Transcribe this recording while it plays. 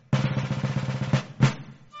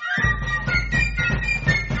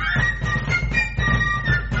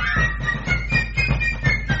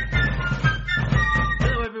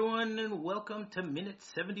to minute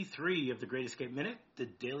 73 of the Great Escape Minute, the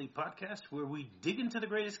daily podcast where we dig into the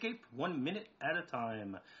Great Escape 1 minute at a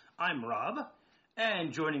time. I'm Rob,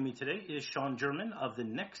 and joining me today is Sean German of the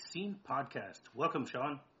Next Scene podcast. Welcome,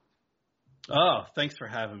 Sean. Oh, thanks for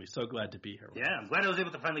having me. So glad to be here. Yeah, I'm glad I was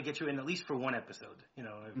able to finally get you in at least for one episode. You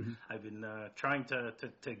know, I've been trying to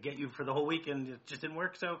get you for the whole week, and it just didn't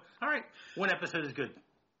work. So, all right, one episode is good.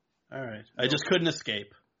 All right. I just couldn't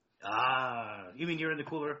escape. Ah, you mean you're in the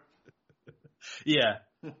cooler? Yeah.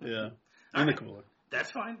 In the cooler.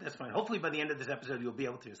 That's fine. Hopefully by the end of this episode, you'll be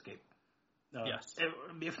able to escape. Yes.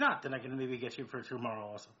 If not, then I can maybe get you for tomorrow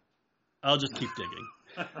also. I'll just keep digging.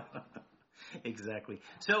 Exactly.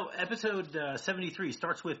 So episode 73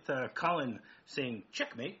 starts with Colin saying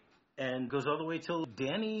checkmate and goes all the way till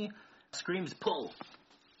Danny screams pull.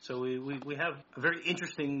 So we have a very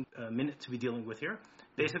interesting minute to be dealing with here.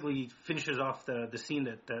 Basically finishes off the scene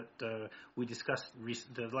that we discussed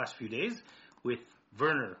the last few days with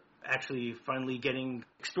Werner actually finally getting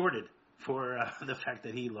extorted for the fact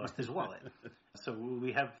that he lost his wallet. So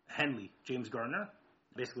we have Henley, James Garner,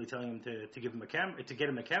 basically telling him to give him a camera, to get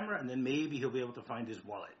him a camera, and then maybe he'll be able to find his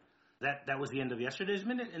wallet. That was the end of yesterday's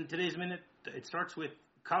minute, and today's minute, it starts with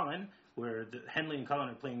Colin, where Henley and Colin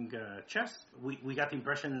are playing chess. We got the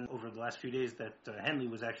impression over the last few days that Henley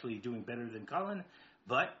was actually doing better than Colin,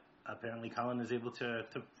 but apparently Colin is able to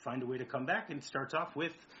find a way to come back and starts off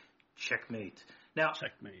with checkmate. Now,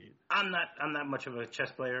 checkmate. I'm not much of a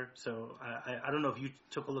chess player, so I don't know if you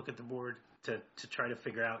took a look at the board to try to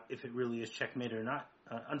figure out if it really is checkmate or not.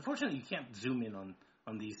 Unfortunately, you can't zoom in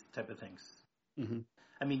on these type of things. Mm-hmm.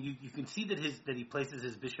 I mean, you can see that he places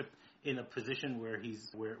his bishop in a position where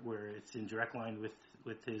where it's in direct line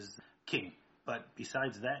with his king. But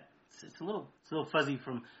besides that, it's a little fuzzy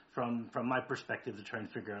from my perspective to try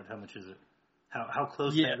and figure out how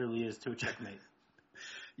close that really is to a checkmate.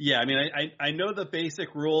 Yeah, I mean, I know the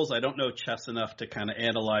basic rules. I don't know chess enough to kind of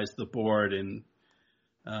analyze the board and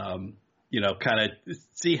kind of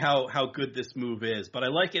see how good this move is. But I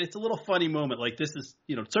like it. It's a little funny moment. Like this is,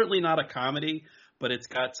 certainly not a comedy, but it's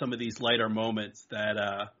got some of these lighter moments that,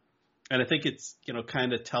 and I think it's,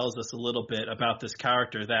 kind of tells us a little bit about this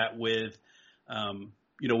character that with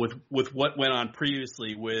what went on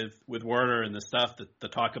previously with Werner and the stuff, the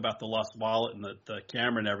talk about the lost wallet and the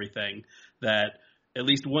camera and everything, that at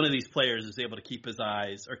least one of these players is able to keep his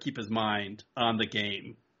eyes or keep his mind on the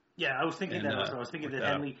game. Yeah, I was thinking that also. I was thinking that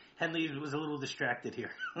Henley was a little distracted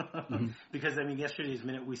here. Because, I mean, yesterday's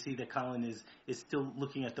minute we see that Colin is still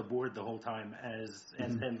looking at the board the whole time as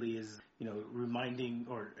Henley is, reminding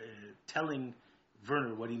or telling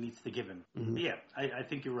Werner what he needs to give him. Mm-hmm. Yeah, I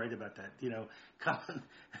think you're right about that. Colin,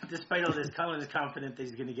 despite all this, Colin is confident that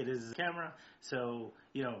he's going to get his camera. So,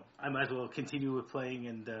 I might as well continue with playing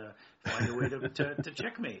and find a way to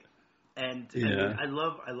checkmate. And I mean, I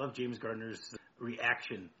love James Gardner's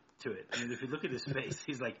reaction to it. I mean, if you look at his face,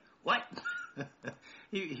 he's like, "What?"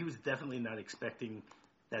 he was definitely not expecting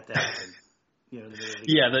that to happen.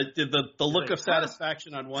 The look of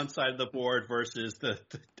satisfaction on one side of the board versus the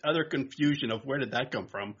other confusion of where did that come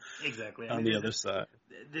from? Exactly. On the other side.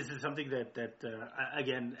 This is something that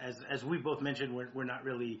again, as we both mentioned, we're not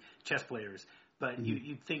really chess players, but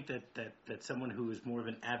you'd think that someone who is more of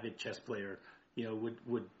an avid chess player,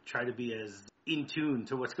 would try to be as in tune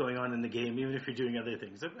to what's going on in the game, even if you're doing other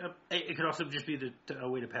things. It could also just be a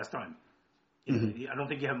way to pass time. I don't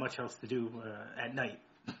think you have much else to do at night.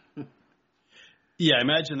 Yeah, I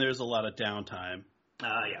imagine there's a lot of downtime.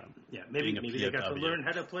 Yeah. Maybe they got to learn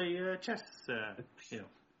how to play chess.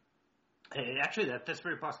 Actually, that's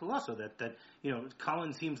very possible. Also, that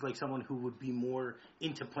Colin seems like someone who would be more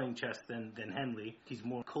into playing chess than Henley. He's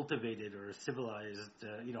more cultivated or civilized.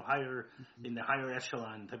 Higher in the higher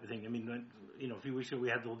echelon type of thing. I mean, a few weeks ago we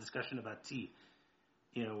had the whole discussion about tea.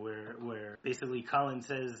 Where basically Colin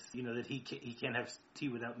says that he can't have tea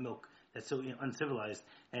without milk. That's so uncivilized.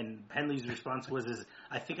 And Henley's response was,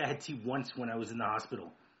 I think I had tea once when I was in the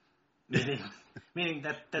hospital. Meaning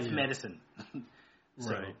that's medicine.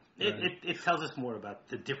 So right. It tells us more about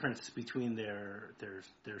the difference between their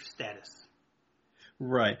status.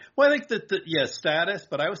 Right. Well, I think that status,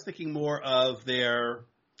 but I was thinking more of their,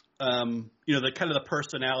 the kind of the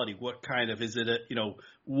personality. What kind of, is it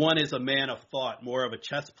one is a man of thought, more of a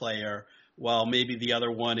chess player, while maybe the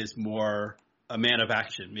other one is more a man of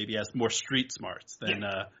action, maybe has more street smarts than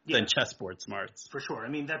chessboard smarts. For sure. I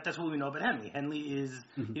mean, that's what we know about Henley. Henley is,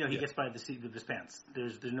 he gets by the seat with his pants.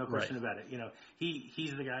 There's no question about it.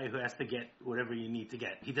 He's the guy who has to get whatever you need to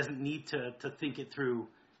get. He doesn't need to think it through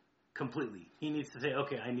completely. He needs to say,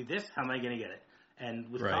 okay, I need this. How am I going to get it? And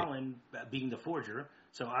with Colin being the forger,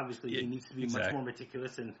 So obviously he needs to be much more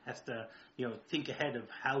meticulous and has to, think ahead of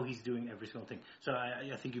how he's doing every single thing. So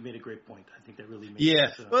I think you made a great point. I think that really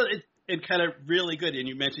makes sense. Well, it kind of really good. And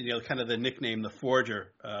you mentioned, kind of the nickname, the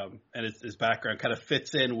Forger, and his background kind of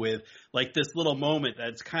fits in with like this little moment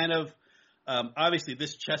that's kind of, obviously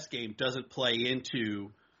this chess game doesn't play into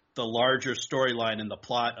the larger storyline and the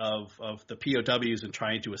plot of the POWs and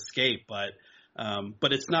trying to escape, but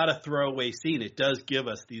it's not a throwaway scene. It does give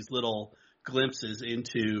us these little glimpses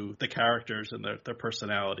into the characters and their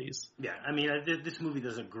personalities. Yeah, I mean, this movie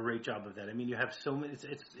does a great job of that. I mean, you have so many.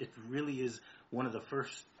 It really is one of the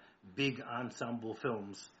first big ensemble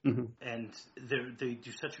films, and they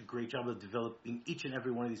do such a great job of developing each and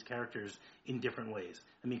every one of these characters in different ways.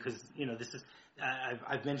 I mean, because this is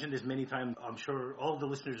I've mentioned this many times. I'm sure all the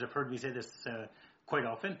listeners have heard me say this quite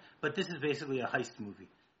often, but this is basically a heist movie.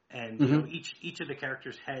 And each of the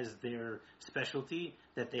characters has their specialty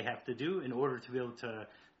that they have to do in order to be able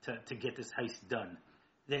to get this heist done.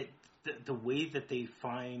 The way that they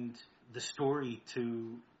find the story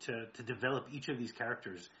to develop each of these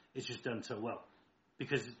characters is just done so well,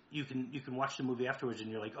 because you can watch the movie afterwards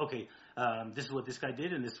and you're like, okay, this is what this guy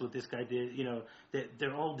did and this is what this guy did.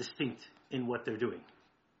 They're all distinct in what they're doing.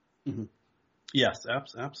 Mm-hmm. Yes,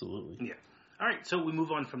 absolutely. Yeah. All right, so we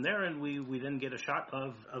move on from there, and we then get a shot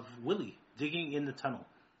of Willie digging in the tunnel,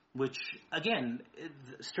 which, again,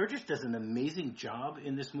 Sturgis does an amazing job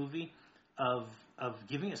in this movie of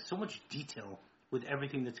giving us so much detail with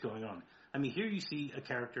everything that's going on. I mean, here you see a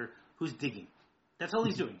character who's digging. That's all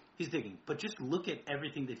he's doing. He's digging. But just look at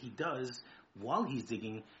everything that he does while he's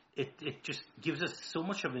digging. It just gives us so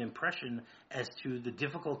much of an impression as to the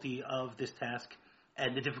difficulty of this task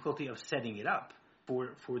and the difficulty of setting it up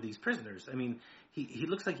for these prisoners. I mean, he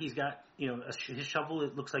looks like he's got, his shovel,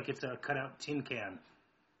 it looks like it's a cutout tin can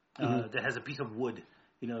that has a piece of wood,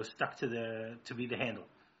 stuck to be the handle.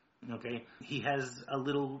 Okay? He has a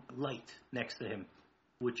little light next to him,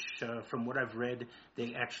 which, from what I've read,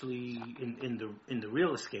 they actually, in the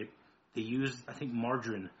real Escape, they used, I think,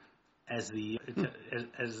 margarine as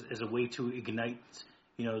as a way to ignite,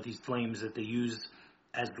 these flames that they use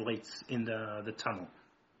as lights in the tunnel.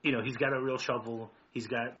 He's got a real shovel. He's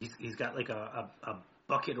got like a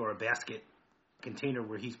bucket or a basket container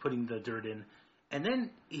where he's putting the dirt in. And then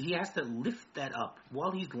he has to lift that up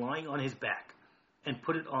while he's lying on his back and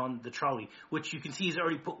put it on the trolley, which you can see he's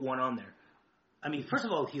already put one on there. I mean, first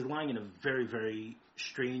of all, he's lying in a very, very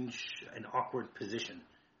strange and awkward position.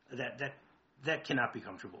 That cannot be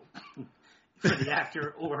comfortable for the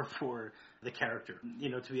actor or for the character.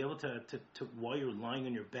 To be able to while you're lying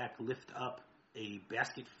on your back, lift up a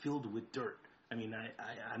basket filled with dirt. I mean,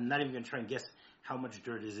 I'm not even going to try and guess how much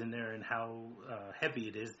dirt is in there and how heavy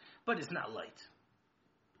it is, but it's not light.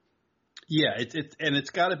 Yeah, it's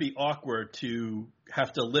got to be awkward to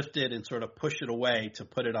have to lift it and sort of push it away to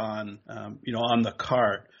put it on, on the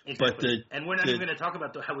cart. Exactly. And we're not even going to talk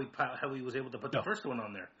about how he was able to put the first one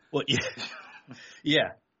on there. Well,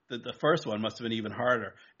 yeah. The first one must have been even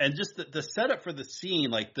harder. And just the setup for the scene,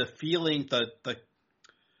 like the feeling, the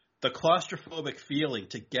claustrophobic feeling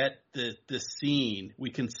to get this scene,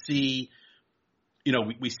 we can see,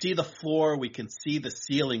 we see the floor, we can see the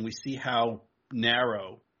ceiling, we see how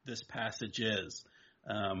narrow this passage is.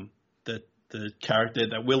 The character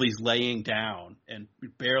that Willie's laying down and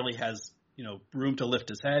barely has, room to lift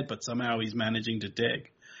his head, but somehow he's managing to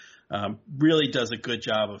dig. Really does a good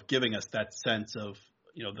job of giving us that sense of,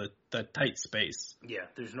 the tight space. Yeah,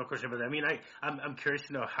 there's no question about that. I mean, I'm curious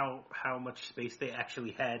to know how much space they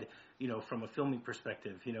actually had, from a filming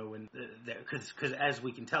perspective, because as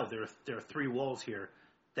we can tell, there are three walls here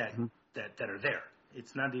that are there.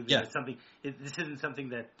 It's not even something. This isn't something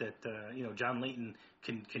that John Layton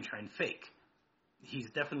can try and fake.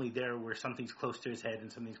 He's definitely there where something's close to his head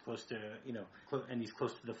and something's close to and he's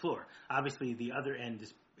close to the floor. Obviously, the other end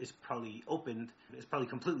is probably opened. It's probably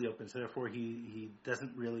completely open. So therefore, he's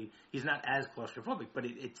not as claustrophobic. But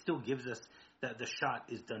it still gives us that the shot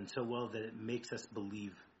is done so well that it makes us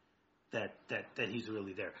believe that he's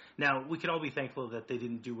really there. Now, we can all be thankful that they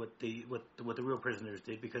didn't do what the real prisoners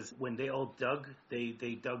did, because when they all dug,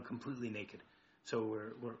 they dug completely naked. So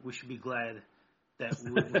we should be glad that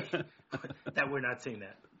that we're not seeing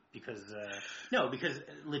that, because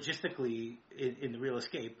logistically in the real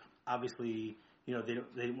Escape, obviously, they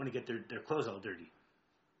didn't want to get their clothes all dirty.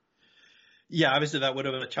 Yeah, obviously that would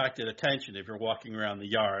have attracted attention if you're walking around the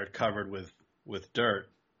yard covered with dirt.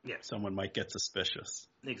 Yeah, someone might get suspicious.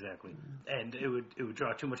 Exactly, and it would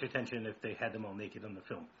draw too much attention if they had them all naked on the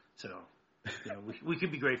film. So, we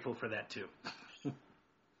could be grateful for that too.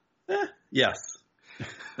 Yes,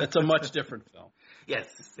 that's a much different film. Yes,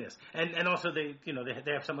 yes, and also they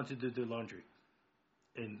they have someone to do their laundry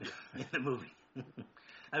in in the movie.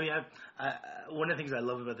 I mean, one of the things I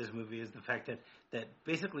love about this movie is the fact that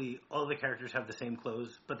basically all the characters have the same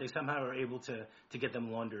clothes, but they somehow are able to get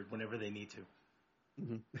them laundered whenever they need to.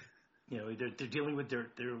 Mm-hmm. They're dealing with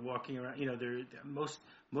dirt. They're walking around. They're most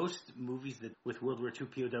movies that with World War II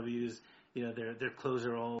POWs. Their clothes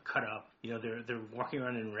are all cut up. They're walking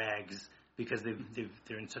around in rags because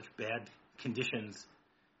they're in such bad conditions.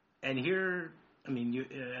 And here, I mean,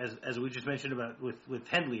 as we just mentioned about with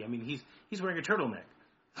Henley, I mean, he's wearing a turtleneck.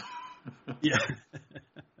 Yeah.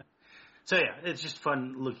 So yeah, it's just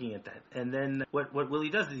fun looking at that. And then what Willie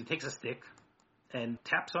does is he takes a stick and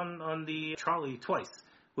taps on the trolley twice,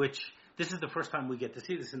 which this is the first time we get to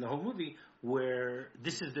see this in the whole movie, where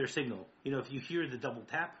this is their signal. If you hear the double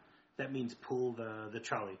tap, that means pull the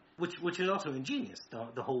trolley, which is also ingenious.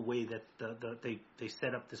 The whole way that they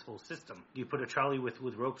set up this whole system. You put a trolley with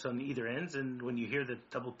ropes on either ends, and when you hear the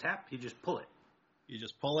double tap, you just pull it. You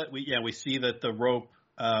just pull it. We see that the rope.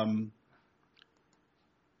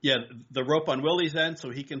 The rope on Willie's end,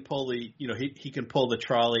 so he can pull he can pull the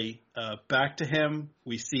trolley back to him.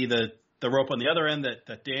 We see the rope on the other end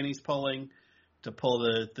that Danny's pulling to pull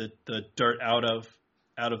the dirt out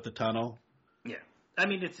of the tunnel. Yeah, I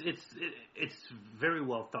mean it's very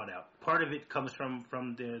well thought out. Part of it comes from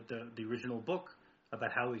the original book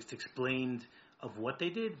about how it's explained of what they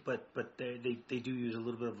did, but they do use a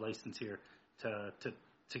little bit of license here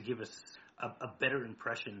to give us a better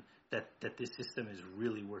impression that this system is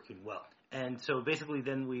really working well. And so basically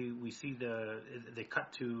then we see they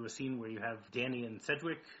cut to a scene where you have Danny and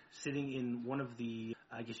Sedgwick sitting in one of the,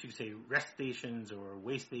 I guess you could say, rest stations or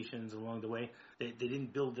way stations along the way. They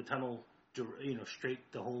didn't build the tunnel straight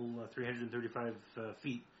the whole 335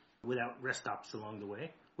 feet without rest stops along the way,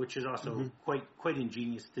 which is also quite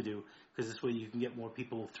ingenious to do, because this way you can get more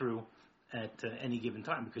people through at any given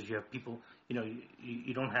time, because you have people,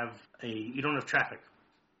 you don't have traffic,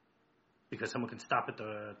 because someone can stop at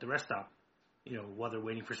the rest stop, while they're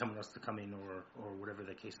waiting for someone else to come in or whatever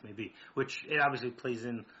the case may be, which it obviously plays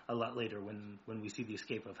in a lot later when we see the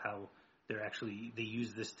escape of how they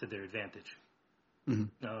use this to their advantage,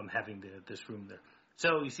 having this room there.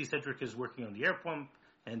 So you see Cedric is working on the air pump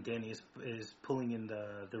and Danny is pulling in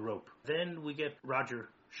the rope. Then we get Roger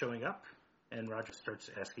showing up, and Roger starts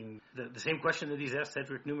asking the same question that he's asked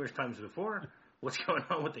Cedric numerous times before. What's going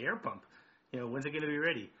on with the air pump? When's it going to be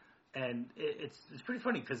ready? And it's pretty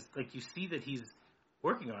funny because, like, you see that he's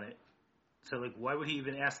working on it. So, like, why would he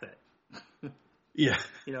even ask that? Yeah.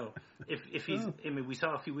 If he's, I mean, we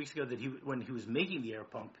saw a few weeks ago that when he was making the air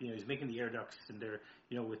pump, he's making the air ducts and they're,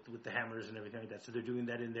 with the hammers and everything like that. So they're doing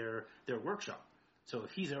that in their workshop. So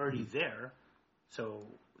if he's already there, so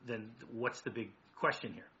then what's the big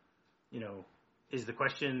question here? Is the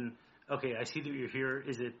question, okay, I see that you're here.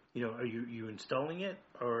 Is it, are you installing it,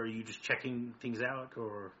 or are you just checking things out,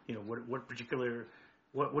 or what particular,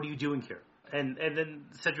 what are you doing here? And then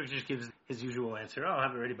Cedric just gives his usual answer. Oh, I'll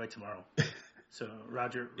have it ready by tomorrow. So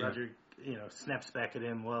Roger, snaps back at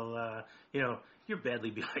him. Well, you're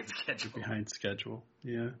badly behind schedule. Behind schedule.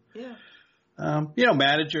 Yeah. Yeah.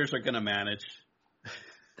 Managers are going to manage.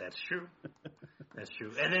 That's true. That's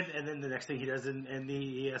true. And then the next thing he does, and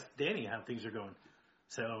he asks Danny how things are going.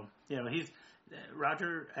 So he's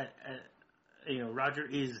Roger. Roger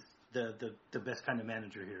is the best kind of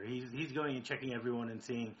manager here. He's going and checking everyone and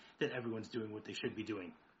seeing that everyone's doing what they should be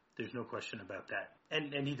doing. There's no question about that.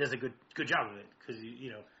 And he does a good job of it, because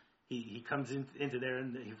he comes into there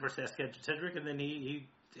and he first asks Cedric, and then he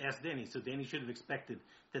asked Danny. So Danny should have expected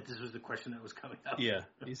that this was the question that was coming up. Yeah,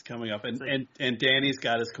 he's coming up, and Danny's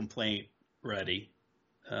got his complaint ready,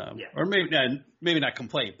 or maybe not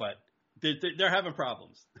complaint, but they're having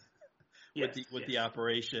problems with the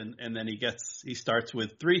operation, and then he starts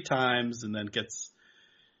with 3 times and then gets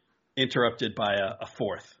interrupted by a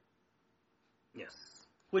fourth. Yes,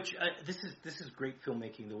 which this is great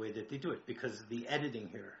filmmaking, the way that they do it, because the editing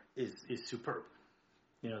here is superb.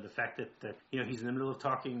 The fact that he's in the middle of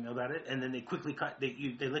talking about it, and then they quickly cut.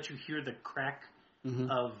 They let you hear the crack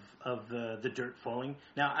of the dirt falling.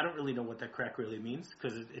 Now, I don't really know what that crack really means,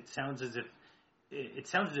 because it sounds as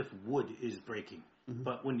if wood is breaking.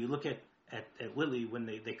 But when you look at Willie, when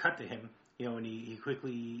they cut to him, and he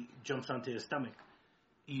quickly jumps onto his stomach,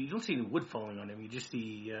 you don't see any wood falling on him. You just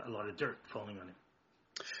see a lot of dirt falling on him.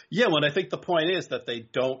 Yeah, well, I think the point is that they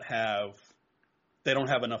don't have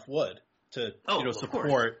enough wood to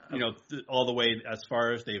support all the way as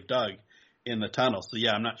far as they've dug in the tunnel. So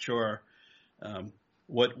yeah, I'm not sure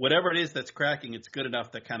whatever it is that's cracking. It's good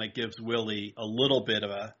enough that kind of gives Willie a little bit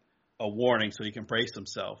of a warning so he can brace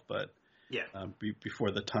himself. But Yeah.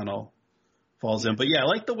 Before the tunnel falls in. But yeah, I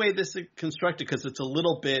like the way this is constructed because it's a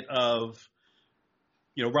little bit of,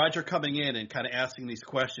 Roger coming in and kind of asking these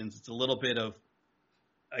questions. It's a little bit of,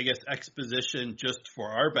 I guess, exposition just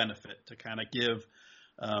for our benefit to kind of give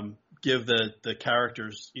the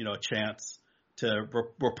characters, a chance to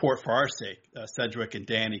report for our sake. Cedric and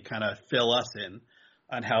Danny kind of fill us in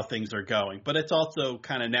on how things are going. But it's also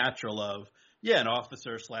kind of natural of, an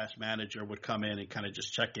officer / manager would come in and kind of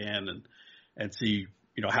just check in and see,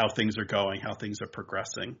 how things are going, how things are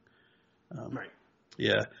progressing. Right.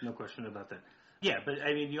 Yeah. No question about that. Yeah, but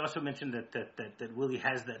I mean, you also mentioned that Willie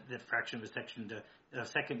has that fraction of a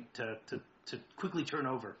second to quickly turn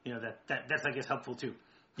over. That's I guess helpful too.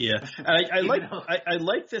 Yeah, I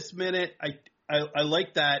like this minute. I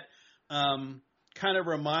like that. Kind of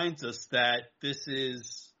reminds us that this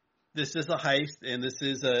is a heist and this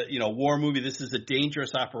is a war movie. This is a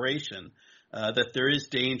dangerous operation. That there is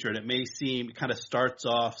danger, and it may seem kind of starts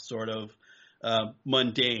off sort of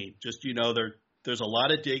mundane. Just there's a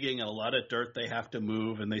lot of digging and a lot of dirt they have to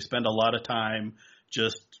move, and they spend a lot of time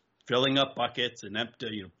just filling up buckets and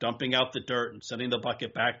dumping out the dirt and sending the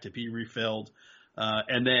bucket back to be refilled.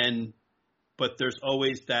 But there's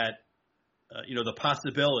always that, the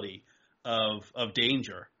possibility of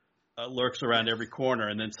danger lurks around every corner,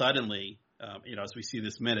 and then suddenly, as we see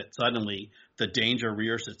this minute, suddenly the danger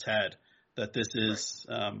rears its head. That this is,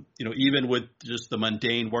 even with just the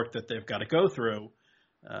mundane work that they've got to go through.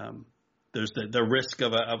 There's the risk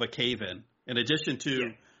of a cave-in, in addition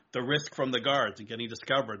to the risk from the guards and getting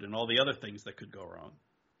discovered and all the other things that could go wrong.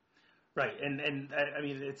 Right, and I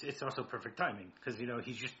mean it's also perfect timing because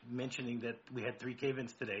he's just mentioning that we had 3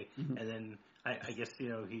 cave-ins today, and then I guess he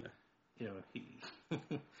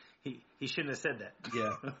shouldn't have said that.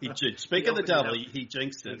 Yeah, speak of the devil, he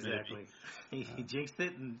jinxed it. Exactly, he jinxed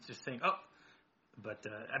it and just saying but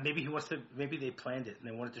maybe maybe they planned it and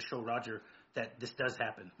they wanted to show Roger that this does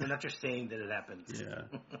happen. They're not just saying that it happens. Yeah.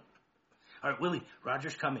 All right, Willie,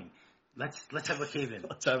 Roger's coming. Let's have a cave-in.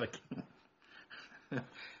 Let's have a.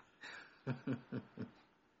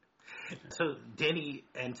 So Danny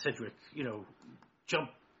and Cedric,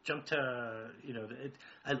 jump to,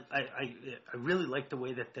 I really like the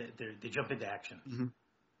way that they jump into action.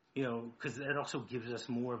 Mm-hmm. Because that also gives us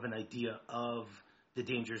more of an idea of the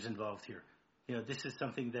dangers involved here. This is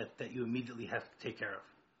something that you immediately have to take care of.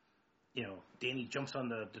 Danny jumps on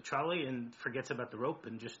the trolley and forgets about the rope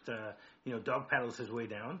and just, dog paddles his way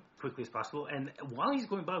down quickly as possible. And while he's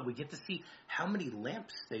going by, we get to see how many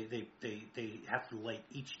lamps they have to light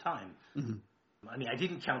each time. Mm-hmm. I mean, I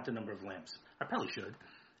didn't count the number of lamps. I probably should.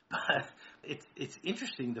 But it's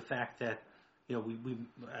interesting the fact that, we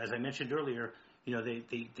as I mentioned earlier,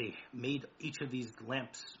 they made each of these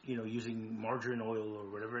lamps, using margarine oil or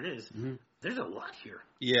whatever it is. Mm-hmm. There's a lot here.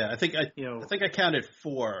 Yeah, I think I counted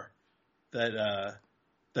 4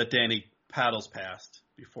 that Danny paddles past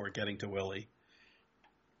before getting to Willie.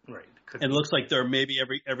 Right. And it looks like they're maybe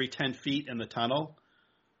every 10 feet in the tunnel.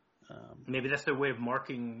 Maybe that's their way of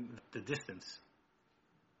marking the distance.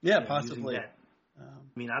 Yeah, possibly. I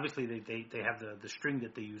mean, obviously they have the string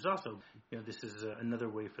that they use also. This is another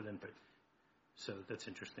way for them to. So that's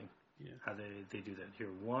interesting. Yeah. How they do that here.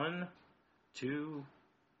 1, 2,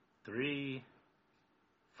 3,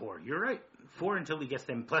 4. You're right. 4 until he gets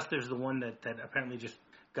them. Plus, there's the one that apparently just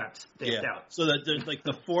got stamped out. So that there's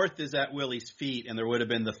the 4th is at Willie's feet, and there would have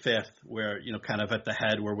been the 5th where kind of at the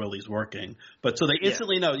head where Willie's working. But so they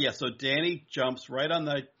instantly know. Yeah. So Danny jumps right on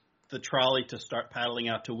the trolley to start paddling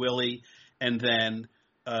out to Willie, and then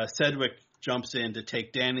Cedric jumps in to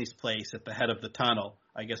take Danny's place at the head of the tunnel.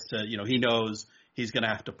 I guess he knows he's going to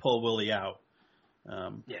have to pull Willie out.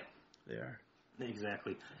 There.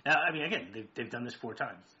 Exactly. I mean, again, they've done this 4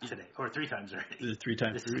 times today, or 3 times already. 3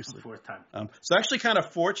 times. This is the 4th time. So actually kind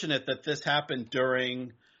of fortunate that this happened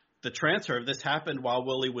during the transfer. This happened while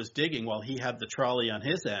Willie was digging, while he had the trolley on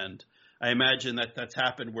his end. I imagine that's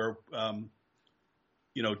happened where,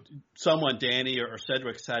 someone, Danny or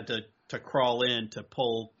Cedric's had to crawl in to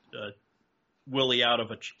pull Willie out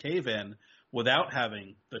of a cave-in without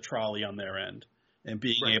having the trolley on their end and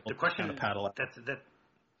being able to kind of paddle out.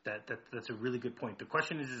 That's a really good point. The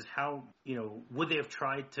question is how, would they have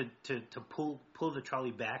tried to pull the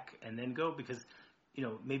trolley back and then go? Because,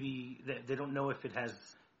 maybe they don't know if it has,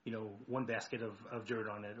 one basket of dirt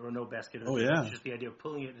on it or no basket of dirt. Yeah. It's just the idea of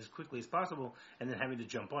pulling it as quickly as possible and then having to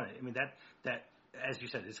jump on it. I mean, that as you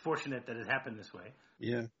said, it's fortunate that it happened this way.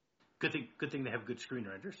 Yeah. Good thing they have good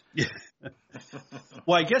screenwriters. Yeah.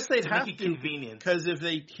 Well, I guess they'd have to, convenient. Because if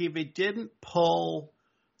they didn't pull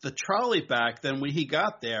the trolley back, then when he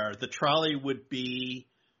got there, the trolley would be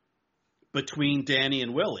between Danny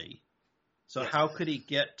and Willie. So how could he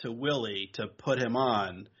get to Willie to put him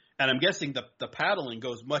on? And I'm guessing the paddling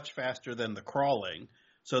goes much faster than the crawling,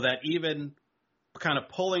 so that even kind of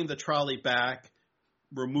pulling the trolley back,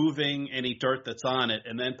 removing any dirt that's on it,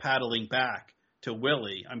 and then paddling back to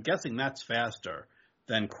Willie, I'm guessing that's faster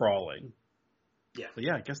than crawling. Yeah. So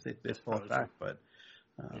yeah, I guess they pull it back, but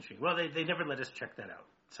well, they never let us check that out,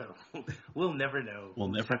 so we'll never know.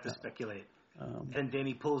 We'll never have to speculate. And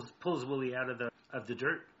Danny pulls Willie out of the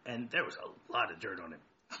dirt, and there was a lot of dirt on him.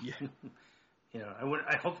 Yeah.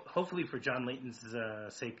 I hope hopefully for John Layton's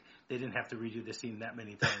sake, they didn't have to redo the scene that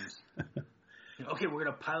many times. Okay, we're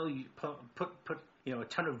gonna put a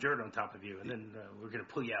ton of dirt on top of you, and then we're gonna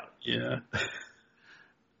pull you out. Yeah.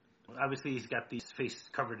 Obviously, he's got his face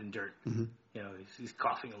covered in dirt. Mm-hmm. He's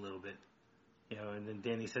coughing a little bit. And then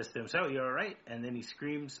Danny says to him, "So, you all right?" And then he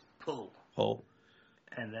screams, "Pull!" Pull.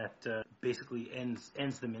 And that basically ends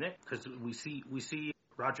the minute, because we see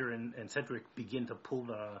Roger and Cedric begin to pull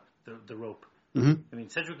the rope. Mm-hmm. I mean,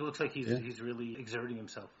 Cedric looks like he's really exerting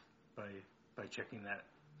himself by checking that.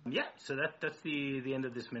 Yeah, so that's the end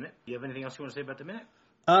of this minute. Do you have anything else you want to say about the minute?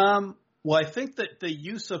 Well, I think that the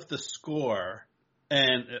use of the score,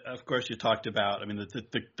 and of course you talked about, I mean,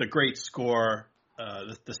 the great score,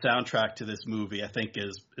 the soundtrack to this movie, I think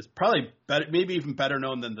is probably better, maybe even better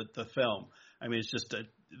known than the film. I mean, it's just the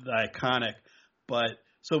iconic. But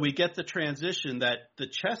so we get the transition, that the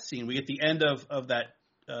chess scene, we get the end of that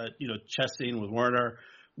chess scene with Werner,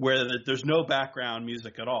 where there's no background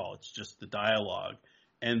music at all. It's just the dialogue.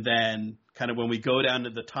 And then kind of when we go down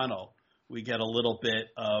to the tunnel, we get a little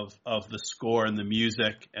bit of the score and the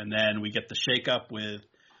music, and then we get the shake up with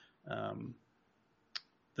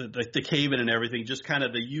the cave-in and everything, just kind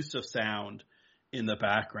of the use of sound in the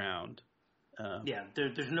background.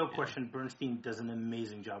 There's no question Bernstein does an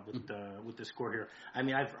amazing job with the score here. I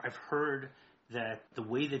mean, I've heard that the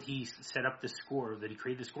way that he set up the score, that he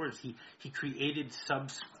created the scores, he created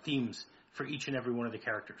sub-themes for each and every one of the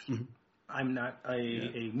characters. Mm-hmm. I'm not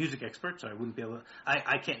a music expert, so I wouldn't be able to,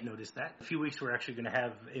 I can't notice that. In a few weeks, we're actually going to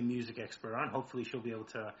have a music expert on. Hopefully she'll be able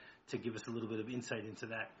to give us a little bit of insight into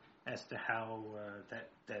that, as to how that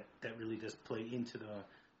really does play into the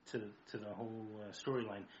whole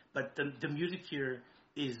storyline. But the music here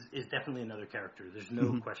is definitely another character. There's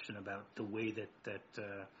no question about the way that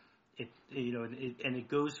it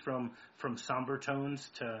goes from somber tones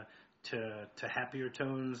to happier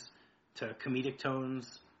tones to comedic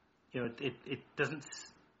tones. It doesn't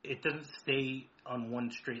stay on one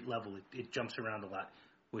straight level. It jumps around a lot,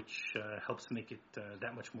 which helps make it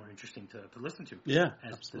that much more interesting to listen to. Yeah,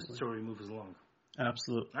 as absolutely. The story moves along.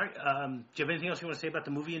 Absolutely. All right. Do you have anything else you want to say about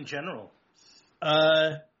the movie in general?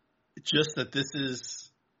 Just that this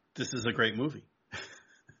is a great movie.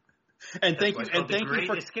 And thank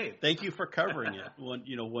you for covering it 1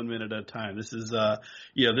 minute at a time. This is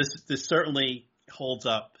this certainly holds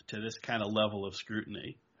up to this kind of level of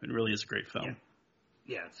scrutiny. It really is a great film.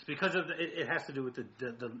 Yeah, it's because of it has to do with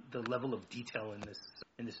the level of detail in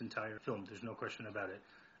this entire film. There's no question about it.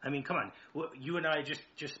 I mean, come on, you and I just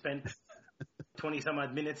spent 20 some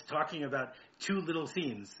odd minutes talking about two little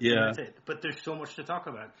scenes. Yeah, that's it. But there's so much to talk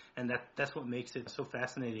about, and that's what makes it so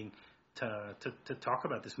fascinating to talk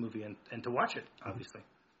about this movie and to watch it, obviously.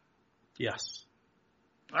 Yes.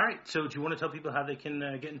 All right. So do you want to tell people how they can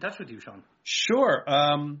get in touch with you, Sean? Sure.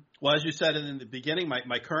 Well, as you said in the beginning,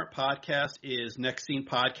 my current podcast is Next Scene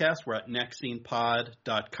Podcast. We're at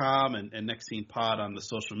nextscenepod.com and Next Scene Pod on the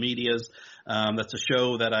social medias. That's a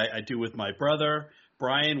show that I do with my brother,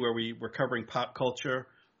 Brian, where we're covering pop culture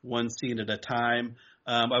one scene at a time.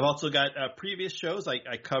 I've also got previous shows.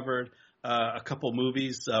 I covered a couple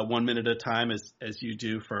movies 1 minute at a time, as you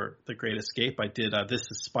do for The Great Escape. I did This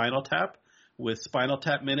is Spinal Tap with Spinal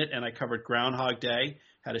Tap Minute, and I covered Groundhog Day,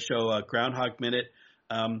 had a show Groundhog Minute.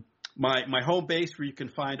 My home base where you can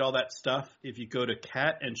find all that stuff, if you go to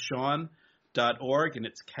catandsean.org, and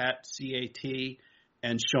it's cat, C-A-T,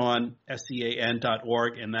 and Sean,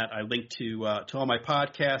 S-E-A-N.org, and that I link to all my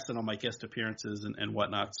podcasts and all my guest appearances and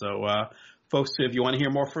whatnot. So, folks, if you want to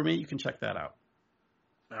hear more from me, you can check that out.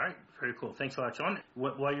 All right. Very cool. Thanks a lot, Sean.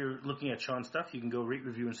 While you're looking at Sean's stuff, you can go rate,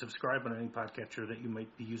 review, and subscribe on any podcatcher that you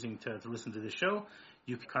might be using to listen to this show.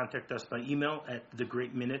 You can contact us by email at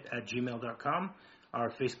thegreatminute@gmail.com. Our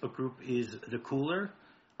Facebook group is The Cooler.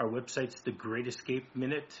 Our website's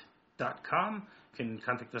thegreatescapeminute.com. You can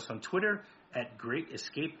contact us on Twitter at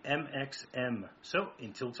GreatEscapeMXM. So,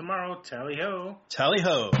 until tomorrow, tally-ho.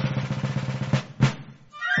 Tally-ho.